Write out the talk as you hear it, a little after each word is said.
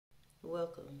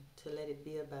Welcome to Let It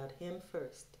Be About Him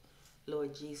First,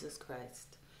 Lord Jesus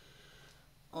Christ.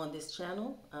 On this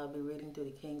channel, I'll be reading through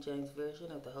the King James Version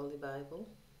of the Holy Bible.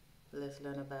 Let's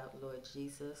learn about Lord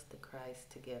Jesus the Christ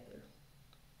together.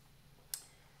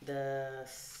 The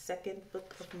second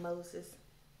book of Moses,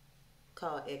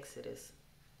 called Exodus,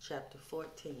 chapter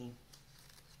 14.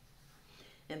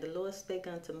 And the Lord spake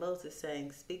unto Moses,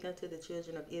 saying, Speak unto the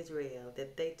children of Israel,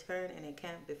 that they turn and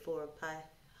encamp before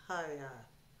Pi-hahiroth,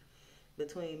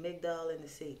 between Migdol and the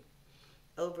sea,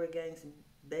 over against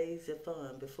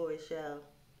Baal-zephon, before it shall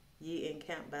ye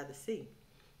encamp by the sea.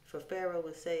 For Pharaoh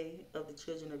will say of the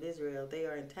children of Israel, They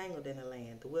are entangled in the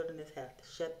land, the wilderness hath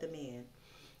shut them in.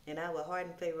 And I will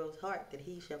harden Pharaoh's heart, that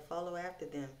he shall follow after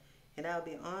them, and I will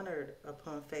be honored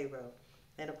upon Pharaoh,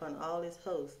 and upon all his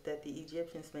hosts, that the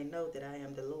Egyptians may know that I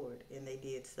am the Lord. And they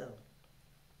did so.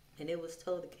 And it was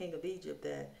told the king of Egypt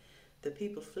that the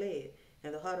people fled,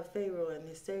 and the heart of Pharaoh and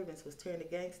his servants was turned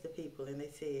against the people. And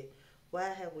they said, Why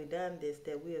have we done this,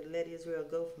 that we have let Israel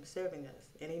go from serving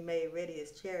us? And he made ready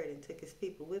his chariot, and took his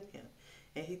people with him.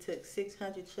 And he took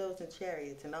 600 chosen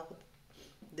chariots, and all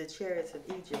the chariots of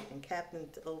Egypt, and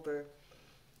captains over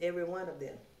every one of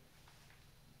them.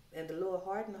 And the Lord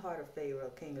hardened the heart of Pharaoh,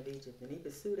 king of Egypt, and he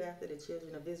pursued after the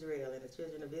children of Israel. And the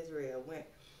children of Israel went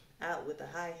out with a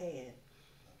high hand.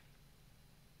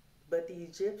 But the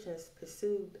Egyptians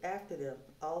pursued after them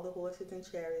all the horses and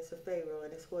chariots of Pharaoh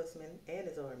and his horsemen and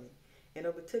his army, and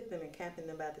overtook them, encamping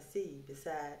them by the sea,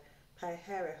 beside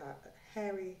Pi-hahiroth,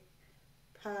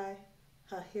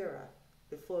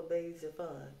 before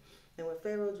Baal-zephon. And when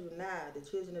Pharaoh drew nigh, the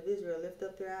children of Israel lifted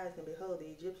up their eyes, and behold, the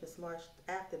Egyptians marched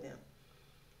after them.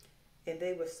 And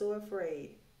they were sore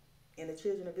afraid, and the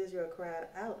children of Israel cried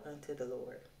out unto the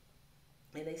Lord.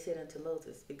 And they said unto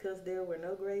Moses, Because there were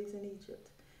no graves in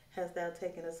Egypt, hast thou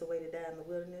taken us away to die in the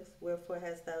wilderness? Wherefore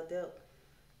hast thou dealt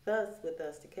thus with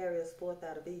us, to carry us forth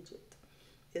out of Egypt?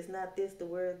 Is not this the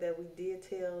word that we did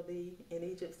tell thee in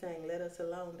Egypt, saying, Let us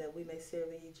alone, that we may serve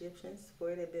the Egyptians? For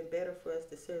it had been better for us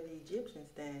to serve the Egyptians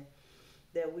than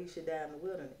that we should die in the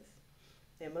wilderness.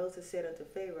 And Moses said unto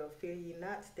Pharaoh, Fear ye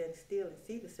not, stand still and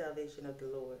see the salvation of the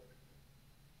Lord.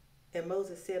 And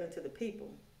Moses said unto the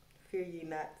people, Fear ye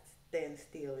not, stand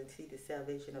still and see the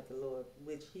salvation of the Lord,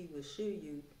 which he will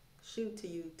shew to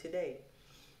you today.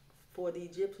 For the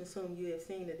Egyptians whom you have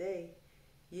seen today,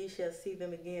 ye shall see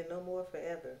them again no more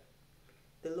forever.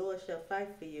 The Lord shall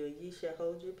fight for you, and ye shall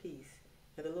hold your peace.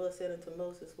 And the Lord said unto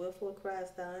Moses, Wherefore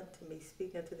criest thou unto me,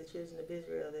 Speak unto the children of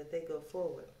Israel, that they go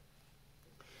forward.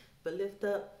 But lift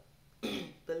thou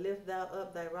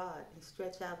up thy rod, and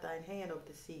stretch out thine hand over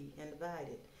the sea, and divide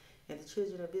it. And the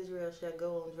children of Israel shall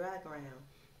go on dry ground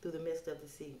through the midst of the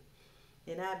sea.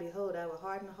 And I, behold, I will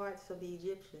harden the hearts of the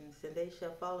Egyptians, and they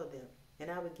shall follow them. And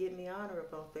I will give me honor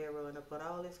upon Pharaoh, and upon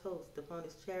all his hosts, upon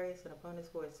his chariots, and upon his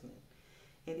horsemen.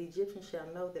 And the Egyptians shall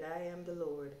know that I am the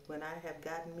Lord, when I have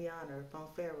gotten me honor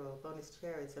upon Pharaoh, upon his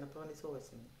chariots, and upon his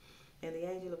horsemen. And the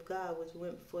angel of God, which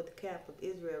went before the camp of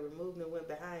Israel, removed and went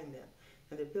behind them.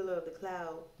 And the pillar of the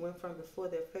cloud went from before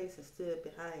their face and stood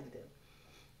behind them.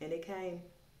 And it came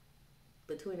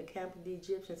between the camp of the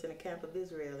Egyptians and the camp of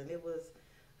Israel, and it was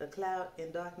a cloud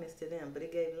and darkness to them, but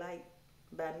it gave light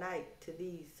by night to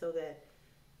these, so that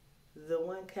the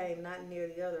one came not near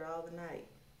the other all the night.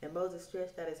 And Moses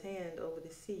stretched out his hand over the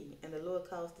sea, and the Lord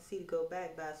caused the sea to go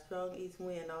back by a strong east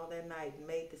wind all that night, and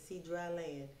made the sea dry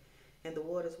land, and the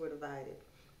waters were divided.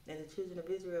 And the children of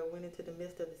Israel went into the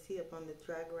midst of the sea upon the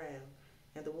dry ground,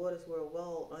 and the waters were a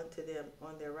wall unto them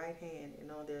on their right hand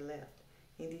and on their left.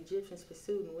 And the Egyptians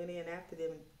pursued and went in after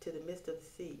them to the midst of the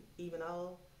sea, even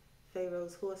all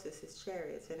Pharaoh's horses, his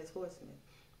chariots, and his horsemen.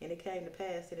 And it came to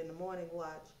pass that in the morning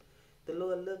watch the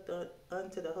Lord looked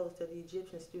unto the host of the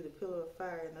Egyptians through the pillar of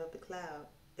fire and of the cloud,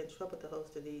 and troubled the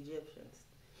host of the Egyptians,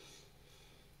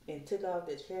 and took off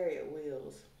their chariot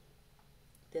wheels,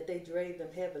 that they drave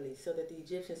them heavily, so that the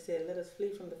Egyptians said, Let us flee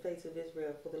from the face of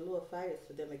Israel, for the Lord fighteth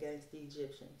for them against the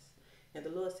Egyptians. And the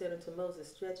Lord said unto Moses,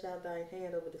 Stretch out thine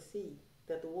hand over the sea,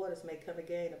 that the waters may come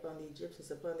again upon the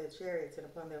Egyptians, upon their chariots, and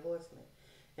upon their horsemen.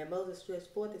 And Moses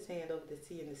stretched forth his hand over the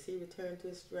sea, and the sea returned to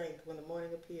its strength when the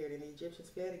morning appeared, and the Egyptians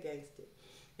fled against it.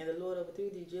 And the Lord overthrew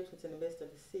the Egyptians in the midst of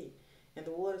the sea. And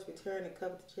the waters returned and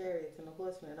covered the chariots and the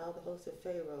horsemen, and all the hosts of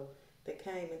Pharaoh that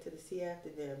came into the sea after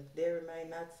them. There remained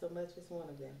not so much as one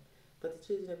of them. But the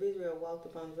children of Israel walked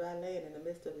upon dry land in the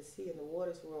midst of the sea, and the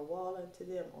waters were a wall unto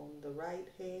them on their right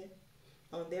hand,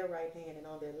 and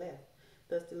on their left.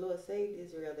 Thus the Lord saved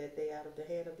Israel that day out of the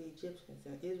hand of the Egyptians.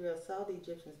 And Israel saw the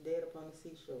Egyptians dead upon the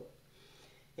seashore.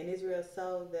 And Israel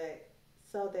saw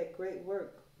that great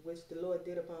work which the Lord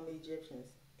did upon the Egyptians.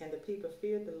 And the people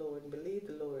feared the Lord, and believed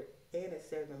the Lord and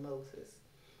Moses.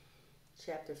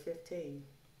 Chapter 15.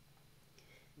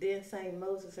 Then sang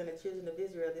Moses and the children of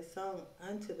Israel this song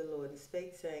unto the Lord, and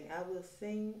spake, saying, I will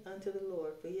sing unto the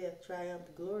Lord, for he hath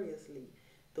triumphed gloriously.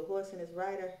 The horse and his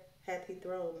rider hath he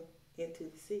thrown into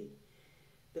the sea.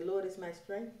 The Lord is my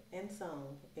strength and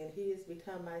song, and he is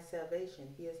become my salvation.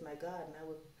 He is my God, and I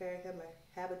will prepare him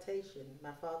a habitation,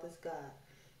 my father's God,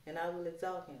 and I will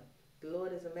exalt him. The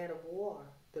Lord is a man of war.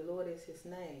 The Lord is his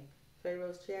name.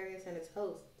 Pharaoh's chariots and his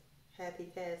host hath he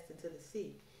cast into the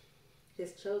sea.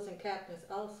 His chosen captains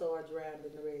also are drowned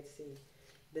in the Red Sea.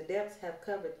 The depths have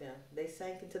covered them. They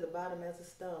sank into the bottom as a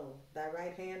stone. Thy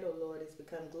right hand, O Lord, is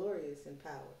become glorious in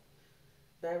power.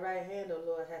 Thy right hand, O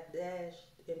Lord, hath dashed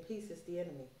in pieces the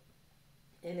enemy.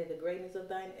 And in the greatness of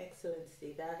thine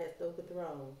excellency thou hast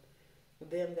overthrown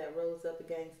them that rose up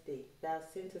against thee. Thou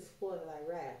sentest forth thy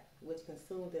wrath, which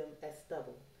consumed them as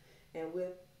stubble. And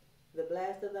with the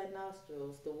blast of thy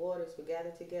nostrils the waters were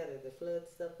gathered together. The flood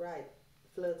stood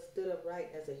upright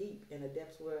as a heap, and the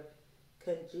depths were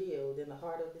congealed in the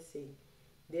heart of the sea.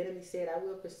 The enemy said, I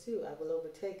will pursue, I will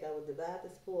overtake, I will divide the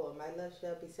spoil. My lust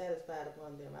shall be satisfied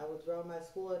upon them. I will draw my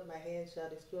sword, my hand shall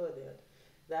destroy them.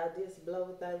 Thou didst blow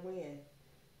with thy wind.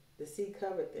 The sea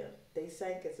covered them. They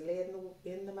sank as lead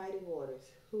in the mighty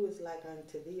waters. Who is like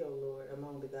unto thee, O Lord,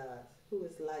 among the gods? Who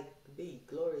is like thee,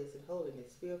 glorious in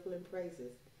holiness, fearful in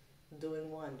praises, doing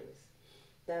wonders?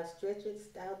 Thou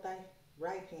stretchedst out thy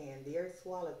right hand, the earth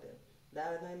swallowed them.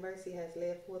 Thou in thy mercy hast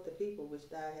led forth the people which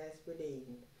thou hast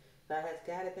redeemed. Thou hast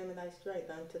guided them in thy strength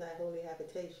unto thy holy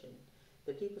habitation.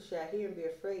 The people shall hear and be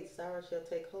afraid. Sorrow shall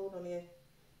take hold on the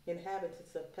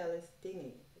inhabitants of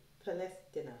Palestina.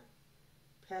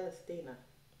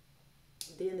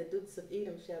 Then the dukes of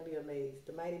Edom shall be amazed.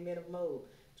 The mighty men of Moab,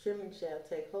 trembling shall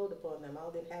take hold upon them.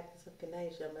 All the inhabitants of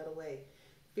Canaan shall melt away.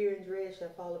 Fear and dread shall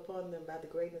fall upon them by the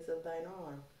greatness of thine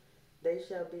arm. They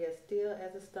shall be as still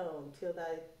as a stone, till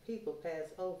thy people pass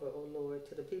over, O Lord,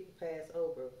 till the people pass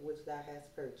over, which thou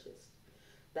hast purchased.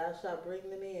 Thou shalt bring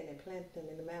them in and plant them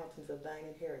in the mountains of thine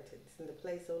inheritance, in the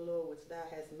place, O Lord, which thou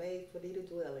hast made for thee to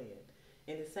dwell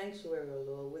in the sanctuary, O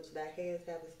Lord, which thy hands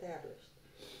have established.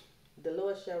 The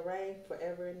Lord shall reign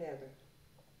forever and ever.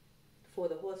 For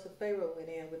the horse of Pharaoh went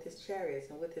in with his chariots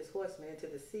and with his horsemen into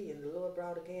the sea, and the Lord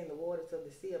brought again the waters of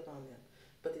the sea upon them.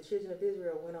 But the children of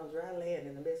Israel went on dry land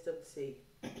in the midst of the sea.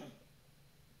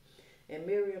 And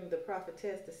Miriam the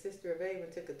prophetess, the sister of Aaron,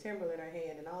 took a timbrel in her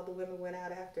hand, and all the women went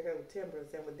out after her with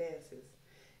timbrels and with dances.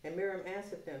 And Miriam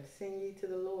answered them, Sing ye to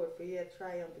the Lord, for he hath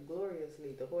triumphed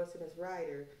gloriously. The horse and his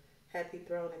rider hath he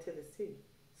thrown into the sea.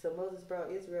 So Moses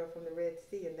brought Israel from the Red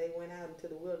Sea, and they went out into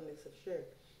the wilderness of Shur.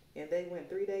 And they went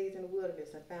 3 days in the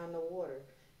wilderness and found no water.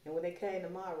 And when they came to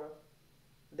Marah,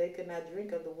 they could not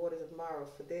drink of the waters of Marah,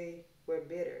 for they were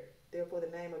bitter. Therefore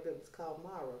the name of it was called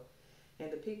Marah.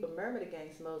 And the people murmured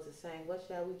against Moses, saying, What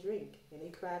shall we drink? And he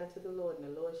cried unto the Lord, and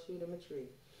the Lord shewed him a tree,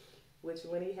 which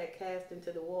when he had cast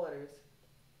into the waters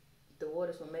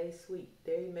were made sweet.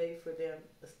 There he made for them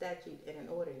a statute and an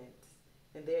ordinance.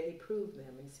 And there he proved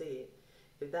them, and said,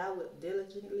 If thou wilt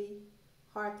diligently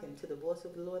hearken to the voice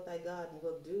of the Lord thy God, and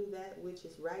wilt do that which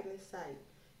is right in his sight,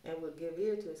 and will give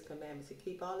ear to his commandments, and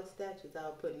keep all his statutes, I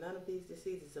will put none of these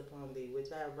diseases upon thee,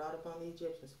 which I have brought upon the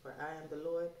Egyptians, for I am the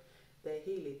Lord that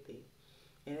healeth thee.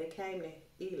 And they came to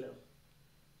Elim,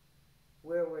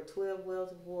 where were 12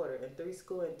 wells of water, and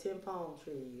 70 palm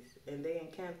trees, and they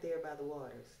encamped there by the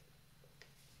waters.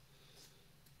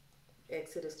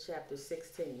 Exodus chapter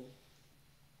 16.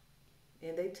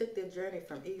 And they took their journey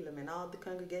from Elim, and all the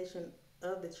congregation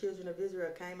of the children of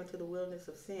Israel came unto the wilderness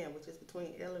of Sin, which is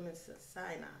between Elim and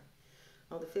Sinai,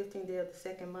 on the 15th day of the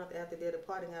 2nd month after their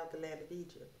departing out of the land of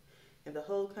Egypt. And the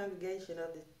whole congregation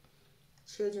of the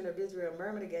children of Israel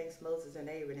murmured against Moses and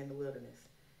Aaron in the wilderness.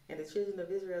 And the children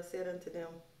of Israel said unto them,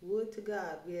 Would to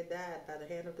God we had died by the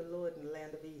hand of the Lord in the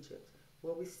land of Egypt,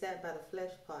 when we sat by the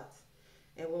flesh pots,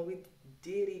 and when we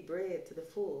did eat bread to the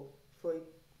full. For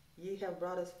ye have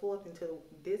brought us forth into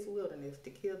this wilderness to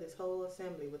kill this whole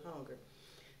assembly with hunger.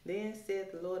 Then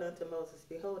said the Lord unto Moses,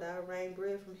 Behold, I will rain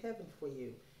bread from heaven for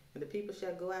you, and the people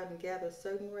shall go out and gather a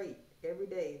certain rate every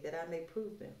day, that I may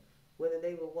prove them, whether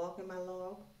they will walk in my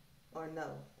law or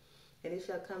no. And it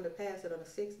shall come to pass that on the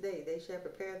 6th day they shall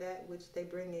prepare that which they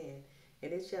bring in,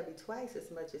 and it shall be twice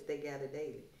as much as they gather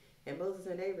daily. And Moses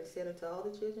and Aaron said unto all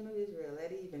the children of Israel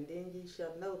at even, Then ye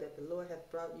shall know that the Lord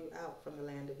hath brought you out from the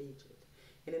land of Egypt.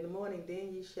 And in the morning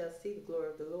then ye shall see the glory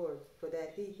of the Lord, for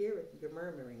that he heareth your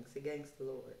murmurings against the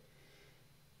Lord.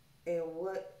 And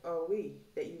what are we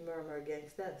that you murmur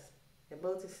against us? And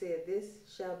Moses said, This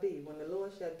shall be, when the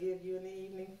Lord shall give you in the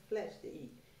evening flesh to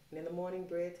eat, and in the morning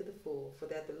bread to the full, for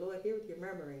that the Lord heareth your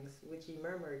murmurings, which ye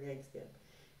murmur against him.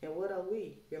 And what are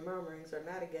we? Your murmurings are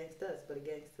not against us, but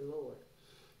against the Lord.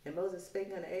 And Moses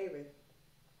spake unto Aaron,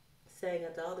 saying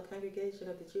unto all the congregation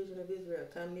of the children of Israel,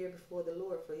 come near before the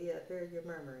Lord, for he hath heard your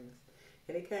murmurings.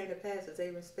 And it came to pass, as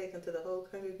Aaron spake unto the whole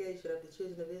congregation of the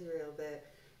children of Israel, that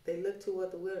they looked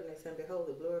toward the wilderness, and behold,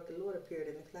 the glory of the Lord appeared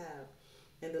in the cloud.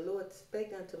 And the Lord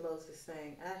spake unto Moses,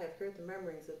 saying, I have heard the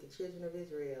murmurings of the children of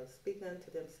Israel. Speak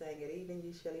unto them, saying, at even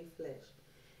ye shall eat flesh,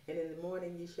 and in the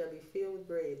morning ye shall be filled with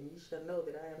bread, and ye shall know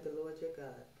that I am the Lord your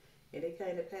God. And it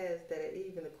came to pass that at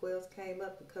even the quails came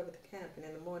up and covered the camp, and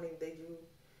in the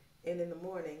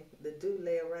morning the dew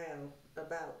lay around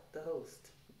about the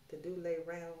host. The dew lay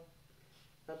round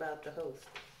about the host.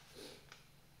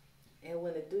 And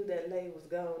when the dew that lay was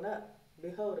gone up,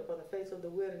 behold, upon the face of the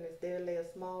wilderness there lay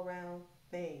a small round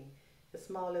thing, as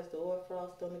small as the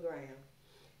hoarfrost on the ground.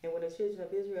 And when the children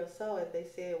of Israel saw it, they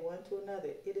said one to another,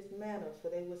 it is manna, for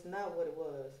they was not what it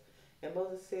was. And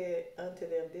Moses said unto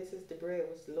them, this is the bread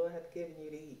which the Lord hath given you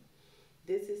to eat.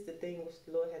 This is the thing which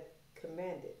the Lord hath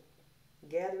commanded.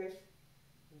 Gather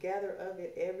of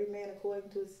it every man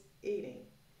according to his eating,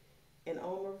 an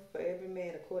omer for every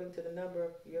man according to the number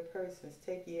of your persons.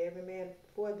 Take ye every man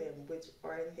for them which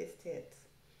are in his tents.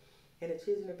 And the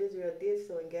children of Israel did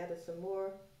so, and gathered some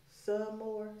more, some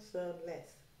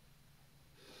less.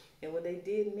 And when they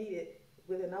did meet it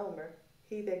with an omer,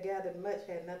 he that gathered much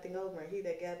had nothing over, and he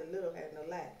that gathered little had no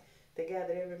lack. They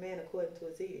gathered every man according to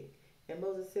his eating. And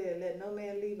Moses said, let no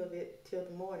man leave of it till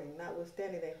the morning.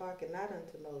 Notwithstanding they hearkened not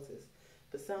unto Moses.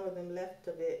 But some of them left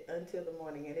of it until the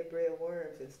morning, and it bred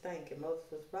worms and stank, and Moses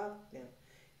was wroth with them.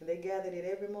 And they gathered it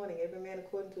every morning, every man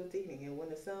according to his eating. And when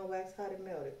the sun waxed hot, it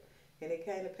melted. And it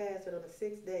came to pass that on the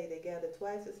 6th day they gathered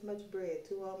twice as much bread,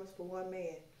 2 omers for one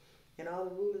man. And all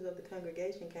the rulers of the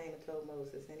congregation came and told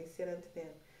Moses. And he said unto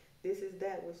them, this is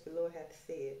that which the Lord hath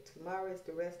said. Tomorrow is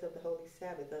the rest of the holy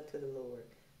Sabbath unto the Lord.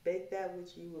 Bake that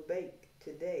which ye will bake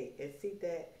today, and see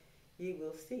that ye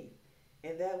will see.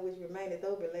 And that which remaineth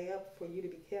over lay up for you to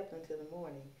be kept until the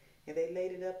morning. And they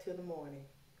laid it up till the morning,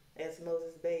 as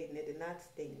Moses bade, and it did not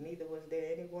stink, neither was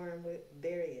there any worm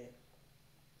therein.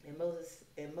 And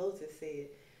Moses said,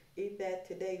 eat that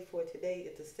today, for today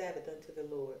is the Sabbath unto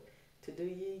the Lord.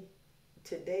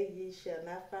 Today ye shall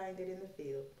not find it in the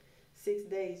field. 6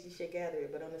 days ye shall gather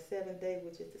it, but on the 7th day,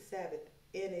 which is the Sabbath,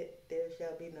 in it there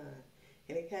shall be none.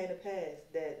 And it came to pass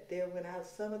that there went out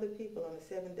some of the people on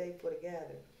the 7th day for to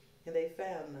gather, and they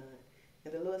found none.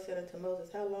 And the Lord said unto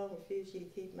Moses, how long refuse ye to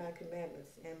keep my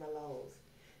commandments and my laws?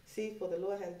 See, for the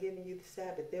Lord hath given you the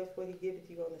Sabbath, therefore he giveth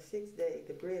you on the 6th day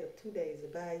the bread of 2 days.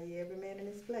 Abide ye every man in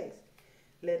his place.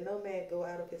 Let no man go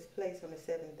out of his place on the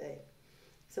 7th day.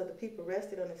 So the people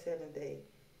rested on the 7th day,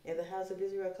 and the house of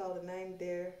Israel called the name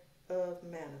thereof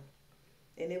manna.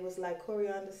 And it was like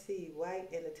coriander seed, white,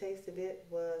 and the taste of it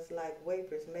was like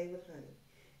wafers made with honey.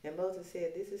 And Moses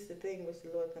said, this is the thing which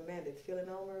the Lord commanded, fill an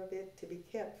omer of it to be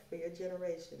kept for your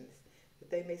generations, that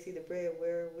they may see the bread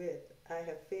wherewith I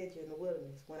have fed you in the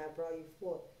wilderness, when I brought you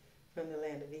forth from the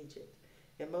land of Egypt.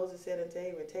 And Moses said unto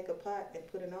Aaron, take a pot and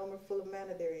put an omer full of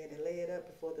manna therein, and lay it up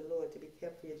before the Lord to be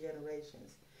kept for your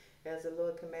generations. As the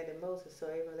Lord commanded Moses, so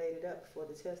Aaron laid it up before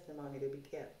the testimony to be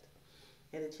kept.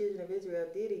 And the children of Israel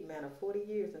did eat manna 40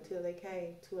 years until they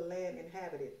came to a land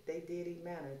inhabited. They did eat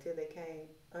manna until they came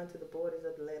unto the borders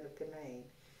of the land of Canaan.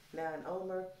 Now an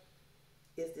omer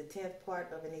is the 10th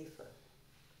part of an ephah.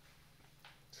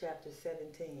 Chapter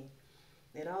 17.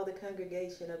 And all the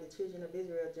congregation of the children of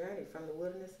Israel journeyed from the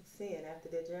wilderness of Sin after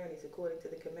their journeys according to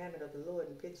the commandment of the Lord,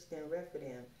 and pitched in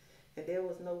Rephidim. And there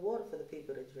was no water for the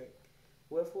people to drink.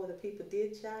 Wherefore the people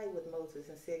did chide with Moses,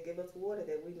 and said, give us water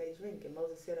that we may drink. And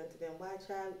Moses said unto them, why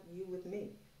chide you with me?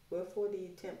 Wherefore do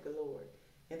ye tempt the Lord?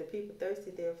 And the people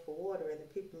thirsted there for water, and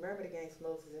the people murmured against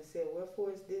Moses, and said,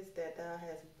 wherefore is this that thou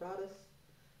hast brought us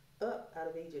up out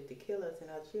of Egypt to kill us and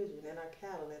our children and our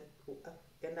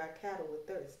cattle with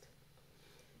thirst?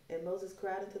 And Moses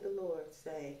cried unto the Lord,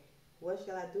 saying, what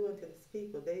shall I do unto this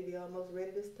people? They be almost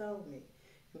ready to stone me.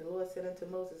 And the Lord said unto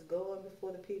Moses, go on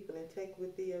before the people, and take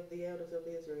with thee of the elders of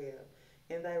Israel,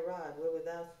 and thy rod, wherewith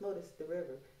thou smotest the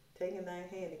river. Take in thine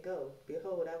hand and go.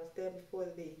 Behold, I will stand before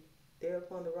thee there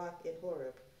upon the rock in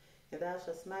Horeb. And thou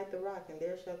shalt smite the rock, and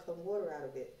there shall come water out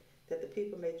of it, that the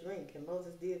people may drink. And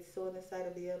Moses did so in the sight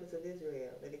of the elders of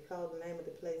Israel. And he called the name of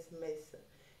the place Massa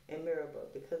and Meribah,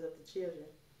 because of the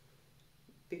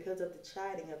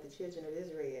chiding of the children of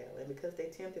Israel, and because they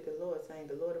tempted the Lord, saying,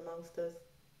 the Lord amongst us,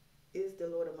 is the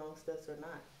Lord amongst us or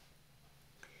not?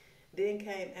 Then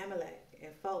came Amalek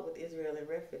and fought with Israel in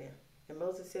Rephidim. And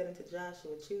Moses said unto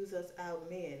Joshua, choose us out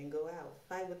men, and go out,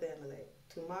 fight with Amalek.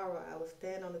 Tomorrow I will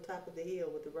stand on the top of the hill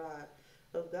with the rod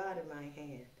of God in my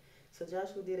hand. So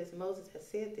Joshua did as Moses had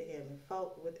said to him and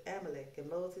fought with Amalek. And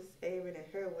Moses, Aaron, and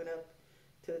Hur went up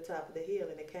to the top of the hill.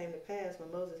 And it came to pass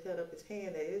when Moses held up his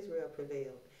hand that Israel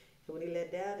prevailed. And when he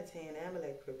let down his hand,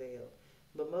 Amalek prevailed.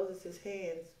 But Moses'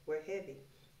 hands were heavy.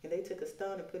 And they took a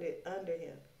stone and put it under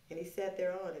him. And he sat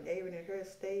thereon. And Aaron and Hur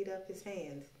stayed up his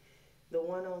hands, the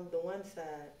one on the one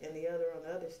side and the other on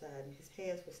the other side. And his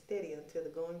hands were steady until the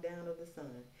going down of the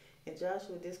sun. And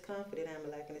Joshua discomfited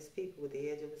Amalek and his people with the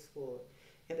edge of his sword.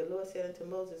 And the Lord said unto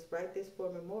Moses, write this for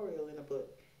a memorial in a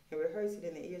book, and rehearse it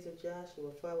in the ears of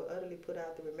Joshua, for I will utterly put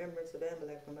out the remembrance of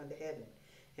Amalek from under heaven.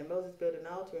 And Moses built an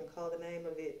altar and called the name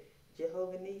of it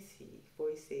Jehovah Nissi, for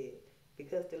he said,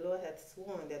 because the Lord hath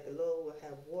sworn that the Lord will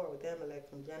have war with Amalek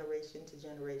from generation to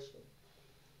generation.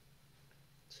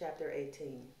 Chapter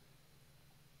 18.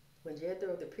 When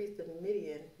Jethro, the priest of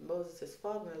Midian, Moses'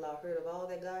 father-in-law, heard of all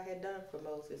that God had done for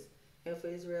Moses and for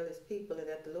Israel his people, and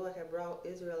that the Lord had brought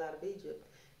Israel out of Egypt,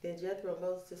 then Jethro,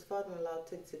 Moses' father-in-law,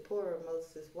 took Zipporah,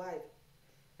 Moses' wife,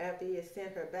 after he had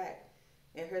sent her back,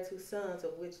 and her 2 sons,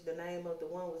 of which the name of the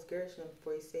one was Gershom,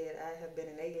 for he said, I have been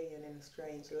an alien in a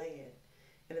strange land.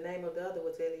 And the name of the other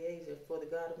was Eleazar, for the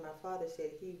God of my father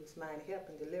said, he was mine help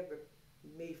and delivered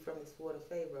me from the sword of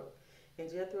Pharaoh.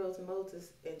 And Jethro,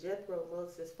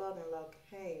 Moses' father-in-law,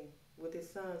 came with his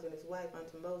sons and his wife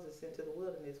unto Moses into the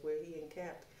wilderness, where he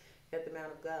encamped at the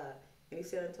mount of God. And he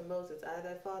said unto Moses, I,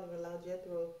 thy father-in-law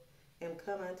Jethro, am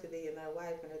come unto thee, and thy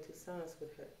wife and her 2 sons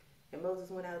with her. And Moses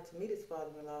went out to meet his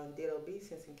father-in-law, and did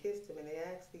obeisance, and kissed him, and they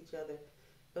asked each other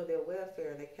of their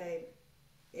welfare, and they came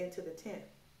into the tent.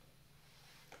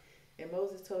 And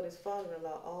Moses told his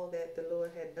father-in-law all that the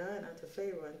Lord had done unto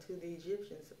Pharaoh and to the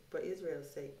Egyptians for Israel's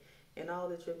sake, and all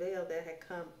the travail that had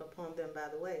come upon them by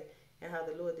the way, and how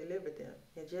the Lord delivered them.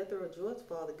 And Jethro rejoiced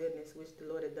for all the goodness which the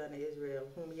Lord had done to Israel,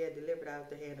 whom he had delivered out of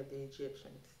the hand of the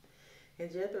Egyptians.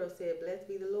 And Jethro said, blessed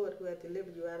be the Lord, who hath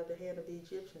delivered you out of the hand of the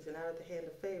Egyptians, and out of the hand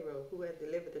of Pharaoh, who hath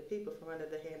delivered the people from under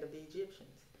the hand of the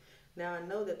Egyptians. Now I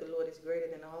know that the Lord is greater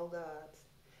than all gods,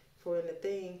 for in the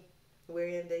thing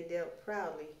wherein they dealt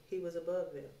proudly, he was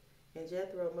above them. And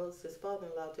Jethro, Moses'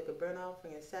 father-in-law, took a burnt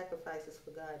offering and sacrifices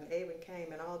for God. And Aaron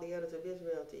came, and all the elders of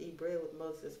Israel, to eat bread with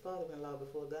Moses' father-in-law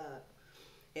before God.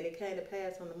 And it came to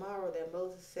pass on the morrow that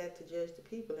Moses sat to judge the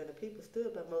people, and the people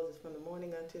stood by Moses from the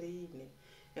morning unto the evening.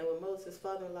 And when Moses'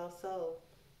 father-in-law saw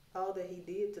all that he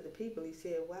did to the people, he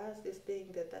said, what is this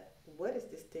thing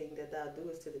that thou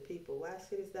doest to the people? Why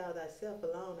sittest thou thyself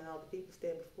alone, and all the people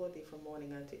stand before thee from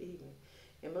morning unto evening?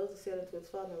 And Moses said unto his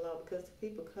father-in-law, because the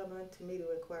people come unto me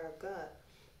to inquire of God.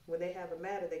 When they have a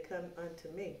matter, they come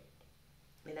unto me.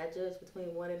 And I judge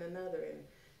between one and another, and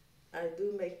I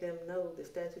do make them know the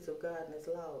statutes of God and his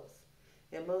laws.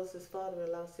 And Moses'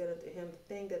 father-in-law said unto him,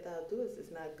 the thing that thou doest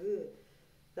is not good.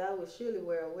 Thou wilt surely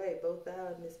wear away, both thou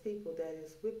and this people that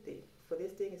is with thee, for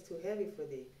this thing is too heavy for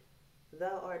thee.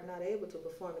 Thou art not able to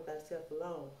perform it thyself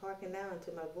alone. Hearken now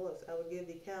unto my voice. I will give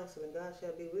thee counsel, and God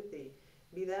shall be with thee.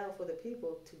 Be thou for the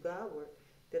people to Godward,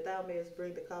 that thou mayest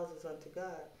bring the causes unto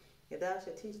God. And thou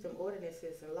shalt teach them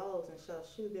ordinances and laws, and shalt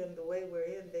shew them the way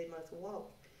wherein they must walk,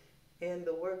 and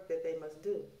the work that they must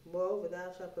do. Moreover,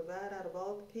 thou shalt provide out of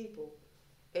all the people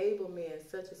able men,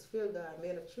 such as fear God,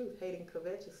 men of truth, hating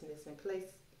covetousness, and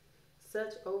place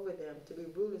such over them to be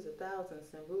rulers of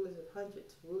thousands, and rulers of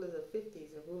hundreds, rulers of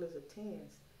 50s, and rulers of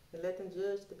 10s. And let them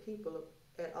judge the people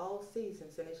at all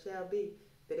seasons. And it shall be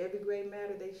that every great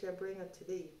matter they shall bring unto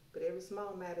thee, but every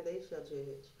small matter they shall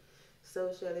judge.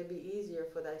 So shall it be easier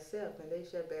for thyself, and they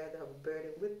shall bear the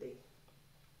burden with thee.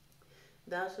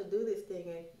 Thou shalt do this thing,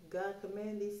 and God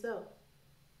command thee so.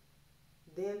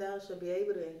 Then thou shalt be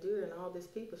able to endure, and all this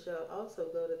people shall also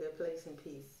go to their place in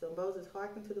peace. So Moses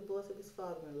hearkened to the voice of his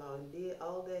father-in-law, and did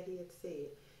all that he had said.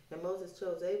 And Moses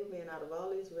chose able men out of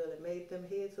all Israel, and made them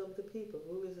heads over the people,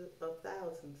 rulers of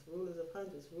thousands, rulers of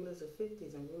hundreds, rulers of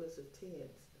 50s, and rulers of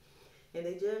 10s. And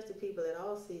they judged the people at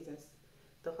all seasons.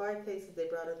 The hard cases they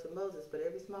brought unto Moses, but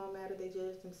every small matter they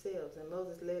judged themselves. And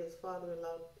Moses let his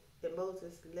father-in-law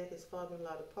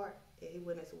depart, and he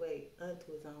went his way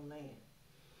unto his own land.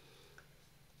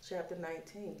 Chapter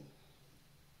 19.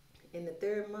 In the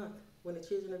 3rd month, when the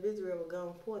children of Israel were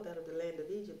gone forth out of the land of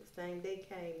Egypt, the same day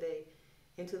came they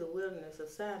into the wilderness of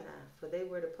Sinai, for they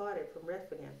were departed from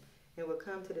Rephidim, and were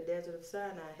come to the desert of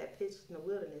Sinai, had pitched in the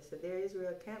wilderness, and there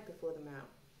Israel camped before the mount.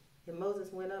 And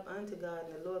Moses went up unto God,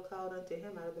 and the Lord called unto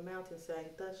him out of the mountain, saying,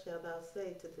 Thus shalt thou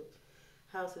say to the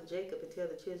house of Jacob, and tell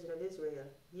the children of Israel,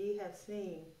 Ye have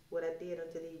seen what I did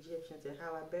unto the Egyptians, and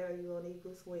how I bare you on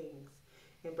eagle's wings,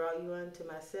 and brought you unto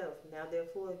myself. Now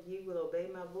therefore, if ye will obey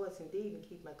my voice indeed, and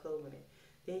keep my covenant,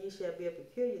 Then ye shall be a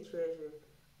peculiar treasure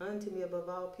unto me above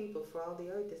all people, for all the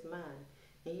earth is mine.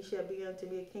 And ye shall be unto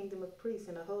me a kingdom of priests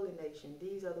and a holy nation.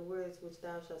 These are the words which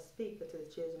thou shalt speak unto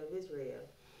the children of Israel.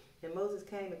 And Moses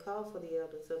came and called for the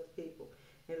elders of the people,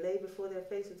 and laid before their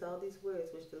faces all these words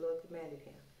which the Lord commanded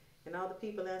him. And all the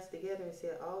people answered together and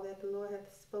said, All that the Lord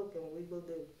hath spoken we will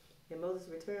do. And Moses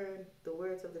returned the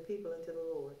words of the people unto the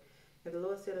Lord. And the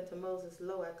Lord said unto Moses,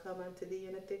 Lo, I come unto thee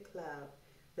in a thick cloud,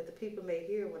 that the people may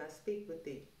hear when I speak with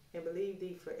thee, and believe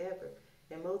thee forever.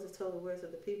 And Moses told the words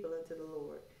of the people unto the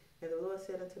Lord. And the Lord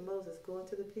said unto Moses, Go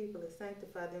unto the people, and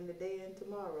sanctify them today and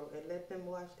tomorrow, and let them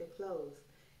wash their clothes,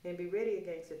 and be ready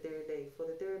against the third day. For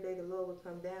the third day the Lord will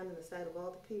come down in the sight of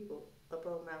all the people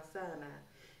upon Mount Sinai.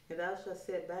 And thou shalt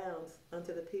set bounds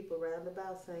unto the people round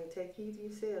about, saying, Take heed to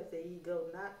yourselves that ye go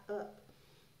not up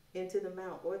into the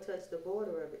mount, or touch the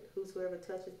border of it. Whosoever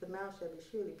touches the mount shall be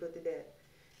surely put to death.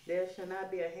 There shall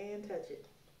not be a hand touch it.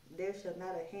 There shall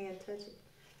not a hand touch it,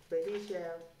 but he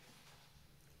shall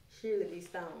surely be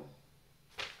stoned,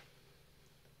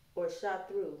 or shot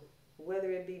through.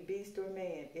 Whether it be beast or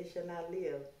man, it shall not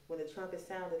live. When the trumpet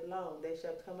sounded long, they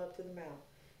shall come up to the mount.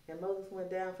 And Moses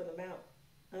went down from the mount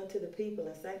unto the people,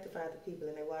 and sanctified the people,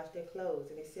 and they washed their clothes.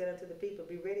 And he said unto the people,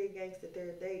 Be ready against the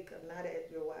third day, come not at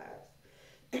your wives.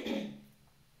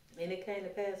 And it came to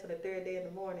pass on the third day in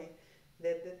the morning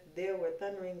that there were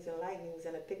thunderings and lightnings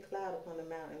and a thick cloud upon the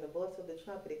mount, and the voice of the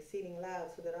trumpet exceeding loud,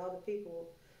 so that all the people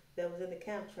that was in the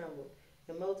camp trembled.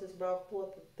 And Moses brought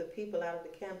forth the people out of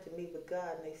the camp to meet with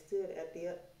God, and they stood at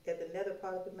the nether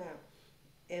part of the mount.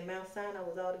 And Mount Sinai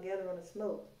was altogether on a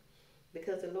smoke,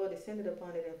 because the Lord descended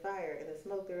upon it in fire, and the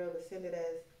smoke thereof ascended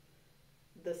as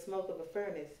the smoke of a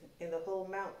furnace, and the whole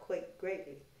mount quaked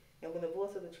greatly. And when the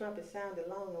voice of the trumpet sounded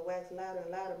long and waxed louder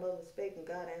and louder, Moses spake, and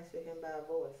God answered him by a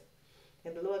voice.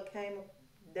 And the Lord came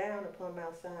down upon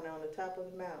Mount Sinai on the top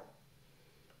of the mount.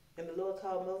 And the Lord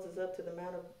called Moses up to the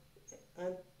mount of,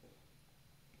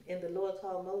 and the Lord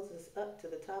called Moses up to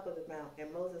the top of the mount,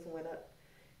 and Moses went up.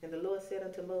 And the Lord said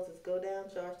unto Moses, Go down,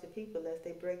 charge the people, lest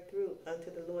they break through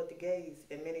unto the Lord to gaze,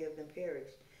 and many of them perish.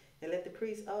 And let the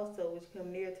priests also which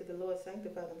come near to the Lord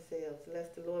sanctify themselves,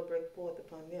 lest the Lord break forth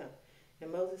upon them.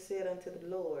 And Moses said unto the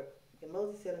Lord,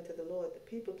 The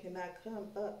people cannot come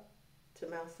up to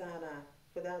Mount Sinai,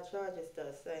 for thou chargest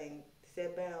us, saying,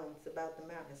 Set bounds about the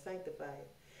mount, and sanctify it.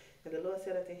 And the Lord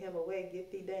said unto him, Away,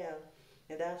 get thee down,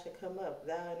 and thou shalt come up,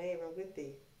 thou and Aaron with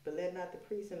thee. But let not the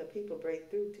priests and the people break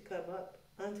through to come up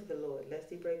unto the Lord, lest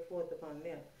he break forth upon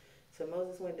them. So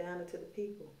Moses went down unto the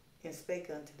people, and spake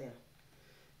unto them.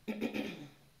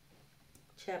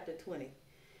 Chapter 20.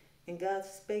 And God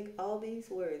spake all these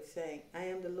words, saying, I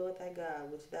am the Lord thy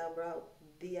God, which thou brought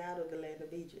thee out of the land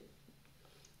of Egypt.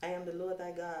 I am the Lord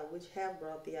thy God, which have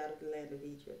brought thee out of the land of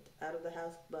Egypt, out of the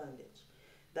house of bondage.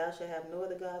 Thou shalt have no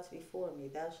other gods before me.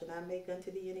 Thou shalt not make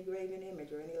unto thee any graven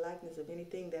image, or any likeness of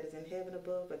anything that is in heaven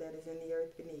above, or that is in the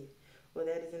earth beneath, or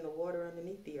that is in the water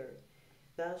underneath the earth.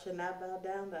 Thou shalt not bow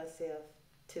down thyself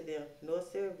to them, nor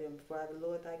serve them, for I, the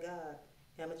Lord thy God,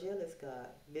 am a jealous God,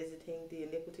 visiting the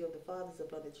iniquity of the fathers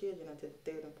upon the children unto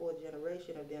the third and fourth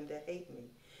generation of them that hate me,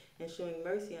 and showing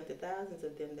mercy unto thousands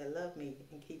of them that love me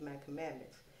and keep my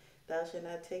commandments. Thou shalt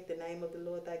not take the name of the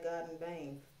Lord thy God in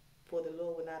vain, for the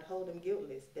Lord will not hold him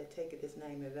guiltless that taketh his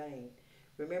name in vain.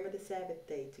 Remember the Sabbath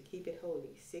day to keep it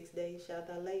holy. 6 days shalt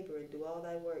thou labor and do all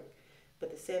thy work,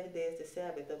 but the seventh day is the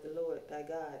Sabbath of the Lord thy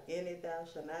God. In it thou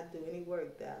shalt not do any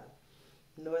work, thou,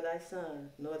 nor thy son,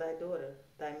 nor thy daughter,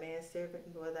 thy manservant,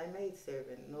 nor thy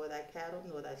maidservant, nor thy cattle,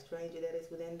 nor thy stranger that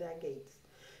is within thy gates.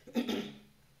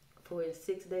 For in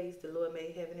 6 days the Lord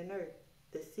made heaven and earth,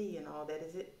 the sea, and all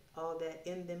that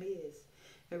in them is,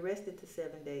 and rested the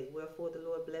 7th day. Wherefore the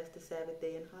Lord blessed the Sabbath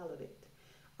day and hallowed it.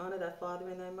 Honor thy father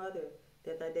and thy mother,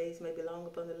 that thy days may be long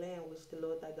upon the land which the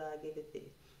Lord thy God giveth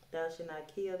thee. Thou shalt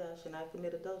not kill, thou shalt not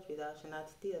commit adultery, thou shalt not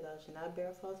steal, thou shalt not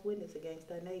bear false witness against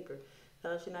thy neighbor.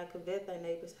 Thou shalt not covet thy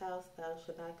neighbor's house, thou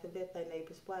shalt not covet thy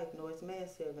neighbor's wife, nor his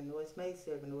manservant, nor his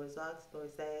maidservant, nor his ox, nor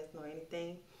his ass, nor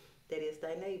anything that is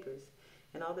thy neighbor's.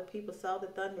 And all the people saw the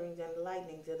thunderings and the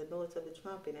lightnings and the noise of the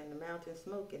trumpet and the mountain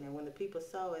smoking. And when the people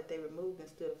saw it, they removed and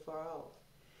stood afar off.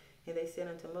 And they said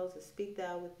unto Moses, Speak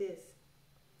thou with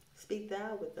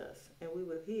us, and we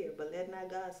will hear, but let not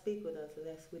God speak with us,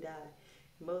 lest we die.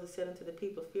 And Moses said unto the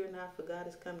people, Fear not, for God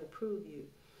is come to prove you,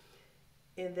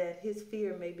 and that his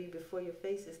fear may be before your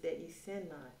faces, that ye sin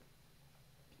not.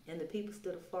 And the people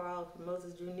stood afar off, and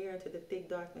Moses drew near unto the thick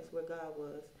darkness where God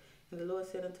was. And the Lord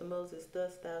said unto Moses,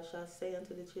 Thus thou shalt say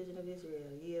unto the children of Israel,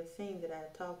 Ye have seen that I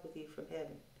have talked with you from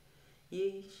heaven.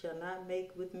 Ye shall not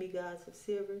make with me gods of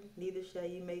silver, neither shall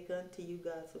ye make unto you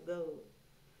gods of gold.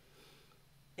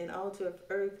 An altar of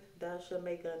earth thou shalt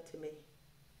make unto me,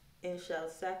 and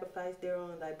shalt sacrifice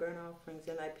thereon thy burnt offerings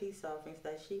and thy peace offerings,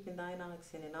 thy sheep and thine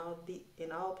oxen,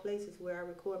 in all places where I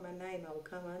record my name I will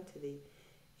come unto thee,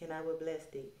 and I will bless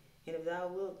thee. And if thou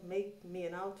wilt make me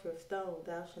an altar of stone,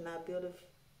 thou shalt not build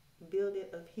it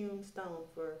of hewn stone,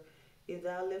 if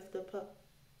thou lift up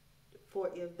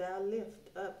if thou lift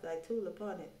up thy tool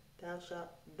upon it,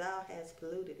 thou hast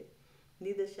polluted it.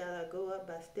 Neither shalt thou go up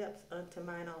by steps unto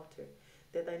mine altar,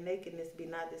 that thy nakedness be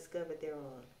not discovered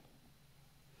thereon.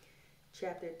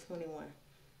 Chapter 21.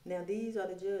 Now these are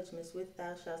the judgments which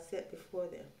thou shalt set before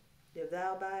them. If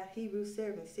thou buy a Hebrew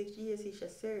servant, 6 years he shall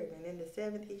serve, and in the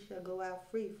 7th he shall go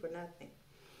out free for nothing.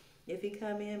 If he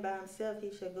come in by himself, he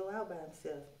shall go out by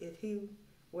himself. If he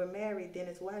were married, then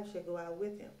his wife shall go out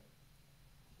with him.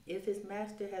 If his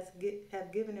master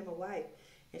have given him a wife,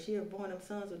 and she have borne him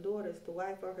sons or daughters, the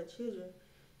wife or her children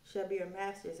shall be her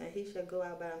master's, and he shall go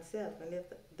out by himself. And if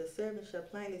the servant shall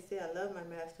plainly say, I love my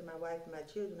master, my wife, and my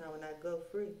children, I will not go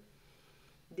free,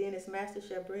 then his master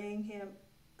shall bring him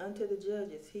unto the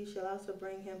judges. He shall also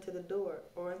bring him to the door,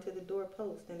 or unto the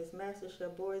doorpost, and his master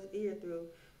shall bore his ear through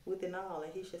with an awl,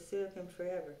 and he shall serve him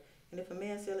forever. And if a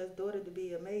man sell his daughter to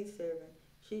be a maidservant,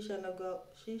 she shall not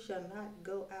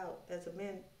go out as the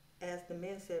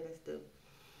men servants do.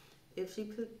 If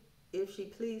she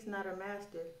please not her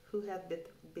master, who hath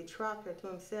betrothed her to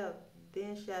himself,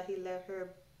 then shall he let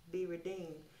her be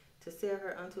redeemed. To sell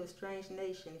her unto a strange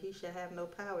nation, he shall have no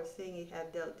power, seeing he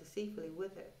hath dealt deceitfully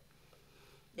with her.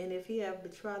 And if he have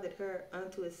betrothed her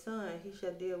unto his son, he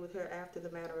shall deal with her after the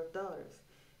manner of daughters.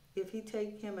 If he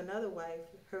take him another wife,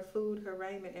 her food, her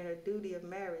raiment, and her duty of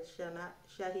marriage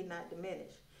shall he not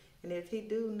diminish. And if he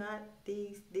do not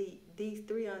these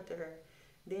 3 unto her,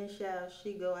 then shall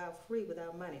she go out free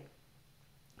without money.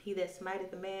 He that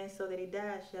smiteth a man so that he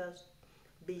die shall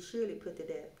be surely put to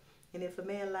death. And if a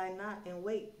man lie not in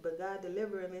wait, but God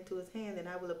deliver him into his hand, then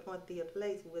I will appoint thee a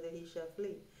place whither he shall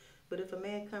flee. But if a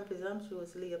man come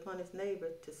presumptuously upon his neighbor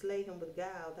to slay him with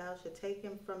guile, thou shalt take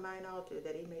him from mine altar,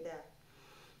 that he may die.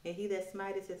 And he that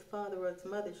smiteth his father or his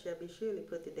mother shall be surely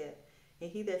put to death.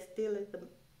 And he that stealeth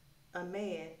a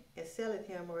man and selleth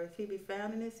him, or if he be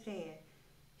found in his hand,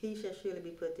 he shall surely be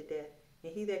put to death.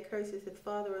 And he that curses his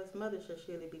father or his mother shall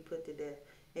surely be put to death.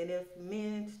 And if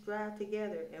men strive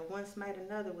together, and one smite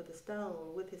another with a stone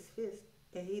or with his fist,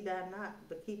 and he die not,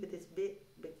 but keepeth his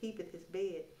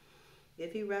bed,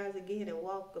 if he rise again and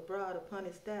walk abroad upon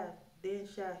his staff, then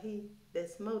shall he that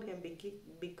smote him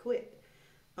be quit.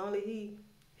 Only he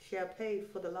shall pay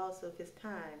for the loss of his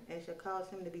time, and shall cause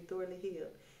him to be thoroughly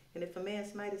healed. And if a man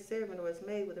smite his servant or his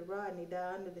maid with a rod, and he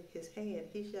die under his hand,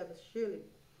 he shall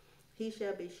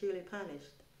be surely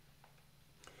punished.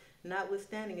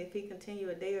 Notwithstanding, if he continue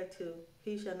a day or 2,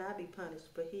 he shall not be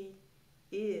punished, for he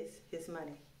is his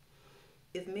money.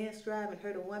 If men strive and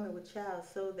hurt a woman with child,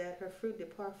 so that her fruit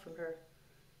depart from her,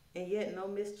 and yet no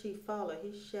mischief follow,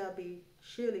 he shall be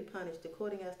surely punished,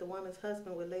 according as the woman's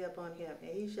husband will lay upon him,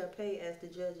 and he shall pay as the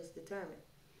judges determine.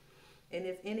 And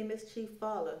if any mischief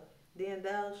follow, then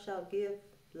thou shalt give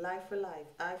life for life,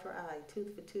 eye for eye,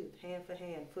 tooth for tooth, hand for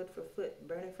hand, foot for foot,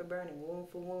 burning for burning, wound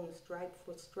for wound, stripe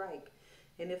for stripe.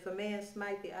 And if a man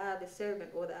smite the eye of his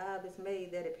servant or the eye of his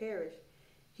maid that it perish,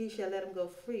 he shall let him go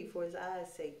free for his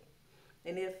eye's sake.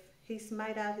 And if he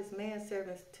smite out his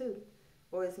manservant's tooth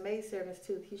or his maidservant's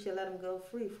tooth, he shall let him go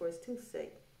free for his tooth's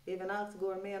sake. If an ox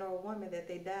gore a man or a woman that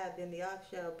they die, then the ox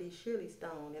shall be surely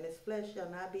stoned, and his flesh shall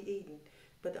not be eaten,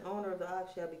 but the owner of the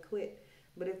ox shall be quit.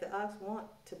 But if the ox want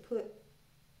to put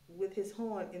with his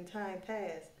horn in time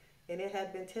past, and it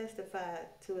had been testified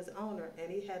to his owner,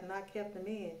 and he had not kept him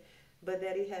in, but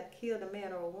that he had killed a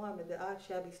man or a woman, the ox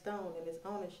shall be stoned, and his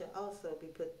owner shall also be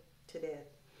put to death.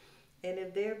 And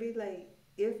if there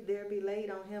be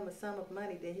laid on him a sum of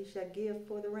money, then he shall give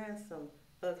for the ransom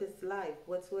of his life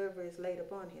whatsoever is laid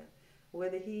upon him,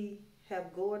 whether he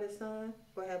have gored a son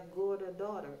or have gored a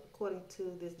daughter. According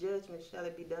to this judgment shall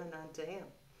it be done unto him.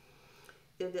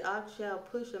 If the ox shall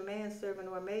push a manservant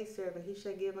or a maidservant, he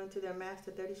shall give unto their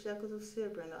master 30 shekels of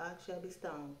silver, and the ox shall be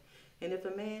stoned. And if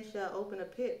a man shall open a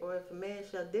pit, or if a man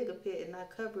shall dig a pit and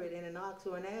not cover it, and an ox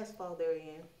or an ass fall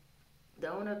therein,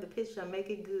 the owner of the pit shall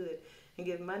make it good, and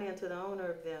give money unto the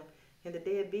owner of them, and the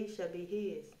dead beast shall be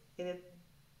his.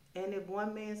 And if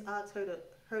one man's ox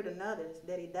hurt another's,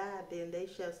 that he died, then they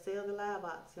shall sell the live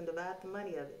ox, and divide the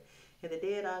money of it. And the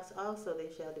dead ox also they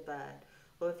shall divide.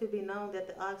 Or if it be known that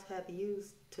the ox hath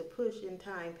used to push in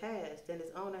time past, and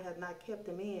his owner hath not kept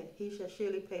him in, he shall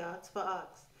surely pay ox for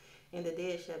ox, and the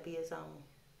dead shall be his own.